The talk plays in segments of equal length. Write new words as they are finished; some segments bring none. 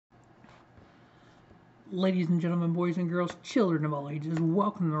Ladies and gentlemen, boys and girls, children of all ages,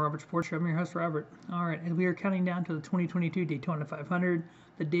 welcome to the Robert Sports Show. I'm your host, Robert. All right, as we are counting down to the 2022 Daytona 500,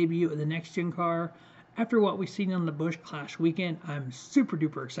 the debut of the next-gen car. After what we've seen on the Busch Clash weekend, I'm super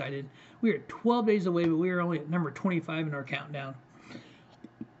duper excited. We are 12 days away, but we are only at number 25 in our countdown.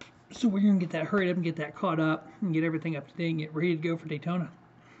 So we're going to get that hurried up and get that caught up and get everything up to date and get ready to go for Daytona.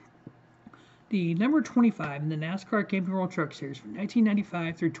 The number 25 in the NASCAR Camping World Truck Series from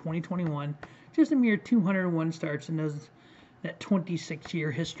 1995 through 2021, just a mere 201 starts in that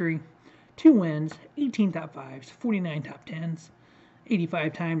 26-year history. 2 wins, 18 top 5s, 49 top 10s.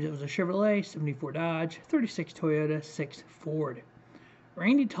 85 times it was a Chevrolet, 74 Dodge, 36 Toyota, 6 Ford.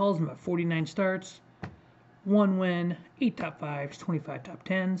 Randy Talsma, 49 starts, 1 win, 8 top 5s, 25 top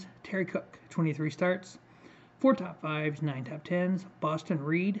 10s. Terry Cook, 23 starts, 4 top 5s, 9 top 10s. Boston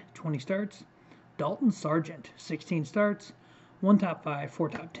Reed, 20 starts. Dalton Sargent, 16 starts, 1 top 5, 4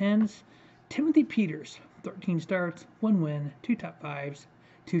 top 10s. Timothy Peters, 13 starts, 1 win, 2 top 5s,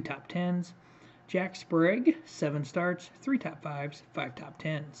 2 top 10s. Jack Sprague, 7 starts, 3 top 5s, 5 top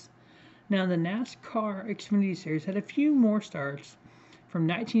 10s. Now, the NASCAR Xfinity Series had a few more starts from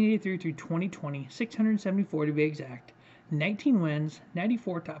 1983 through 2020, 674 to be exact, 19 wins,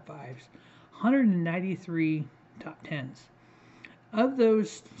 94 top 5s, 193 top 10s. Of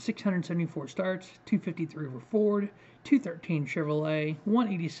those 674 starts, 253 were Ford, 213 Chevrolet,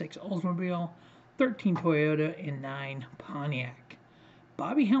 186 Oldsmobile, 13 Toyota, and 9 Pontiac.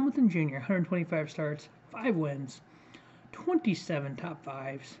 Bobby Hamilton Jr., 125 starts, 5 wins, 27 top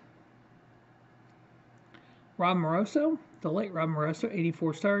 5s. Rob Moroso, the late Rob Moroso,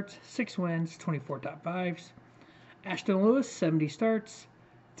 84 starts, 6 wins, 24 top 5s. Ashton Lewis, 70 starts,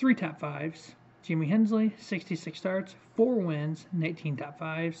 3 top 5s. Jimmy Hensley, 66 starts, 4 wins, and 18 top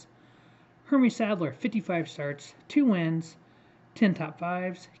 5s. Hermie Sadler, 55 starts, 2 wins, 10 top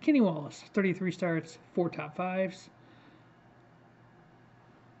 5s. Kenny Wallace, 33 starts, 4 top 5s.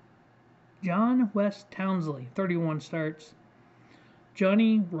 John West Townsley, 31 starts.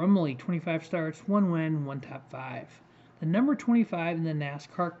 Johnny Rumley, 25 starts, 1 win, 1 top 5. The number 25 in the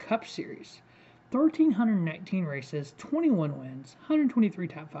NASCAR Cup Series, 1,319 races, 21 wins, 123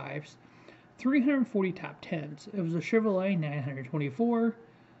 top 5s. 340 top 10s. It was a Chevrolet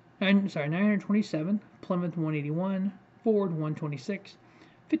 927, Plymouth 181, Ford 126,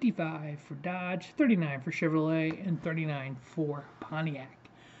 55 for Dodge, 39 for Chevrolet, and 39 for Pontiac.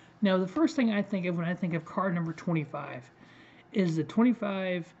 Now, the first thing I think of when I think of car number 25 is the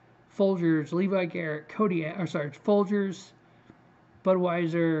 25 Folgers, Levi Garrett, Folgers,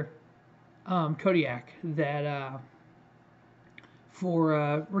 Budweiser, Kodiak that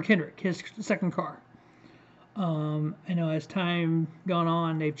for Rick Hendrick, his second car. I know as time gone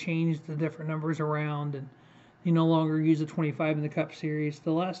on, they've changed the different numbers around, and they no longer use the 25 in the Cup Series.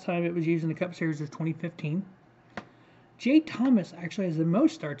 The last time it was used in the Cup Series was 2015. Jay Thomas actually has the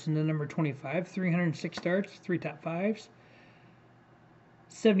most starts in the number 25, 306 starts, 3 top 5s,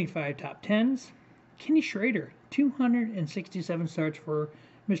 75 top 10s. Kenny Schrader, 267 starts for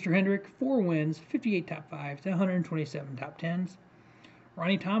Mr. Hendrick, 4 wins, 58 top 5s, 127 top 10s.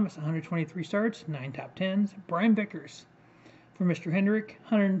 Ronnie Thomas, 123 starts, 9 top 10s. Brian Vickers for Mr. Hendrick,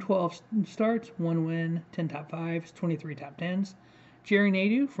 112 starts, 1 win, 10 top 5s, 23 top 10s. Jerry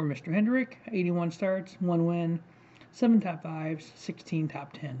Nadeau for Mr. Hendrick, 81 starts, 1 win, 7 top 5s, 16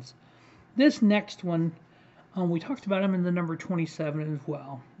 top 10s. This next one, we talked about him in the number 27 as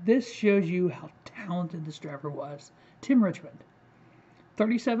well. This shows you how talented this driver was. Tim Richmond,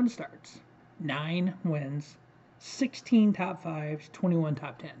 37 starts, 9 wins, 16 top 5s, 21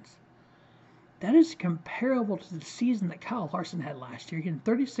 top 10s. That is comparable to the season that Kyle Larson had last year. He had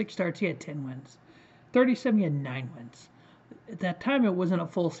 36 starts, he had 10 wins. 37, he had 9 wins. At that time, it wasn't a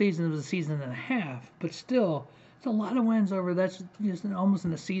full season, it was a season and a half, but still, it's a lot of wins over, that's just almost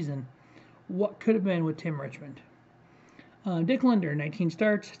in a season. What could have been with Tim Richmond? Dick Linder, 19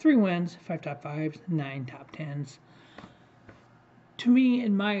 starts, 3 wins, 5 top 5s, 9 top 10s. To me,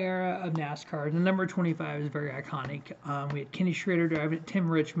 in my era of NASCAR, the number 25 is very iconic. We had Kenny Schrader driving it, Tim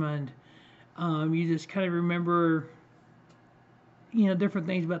Richmond. You just kind of remember, different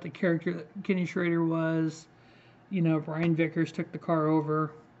things about the character that Kenny Schrader was. Brian Vickers took the car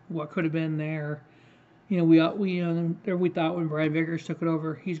over. What could have been there? We thought when Brian Vickers took it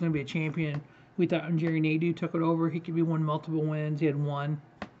over, he's going to be a champion. We thought when Jerry Nadeau took it over, he could be won multiple wins. He had 1.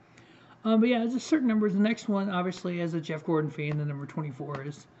 But yeah, there's a certain numbers. The next one, obviously, as a Jeff Gordon fan, the number 24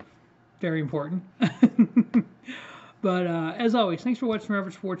 is very important. But as always, thanks for watching the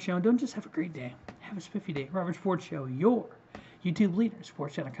Robert Sports Show. Don't just have a great day. Have a spiffy day. Robert Sports Show, your YouTube leader in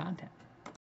sports channel content.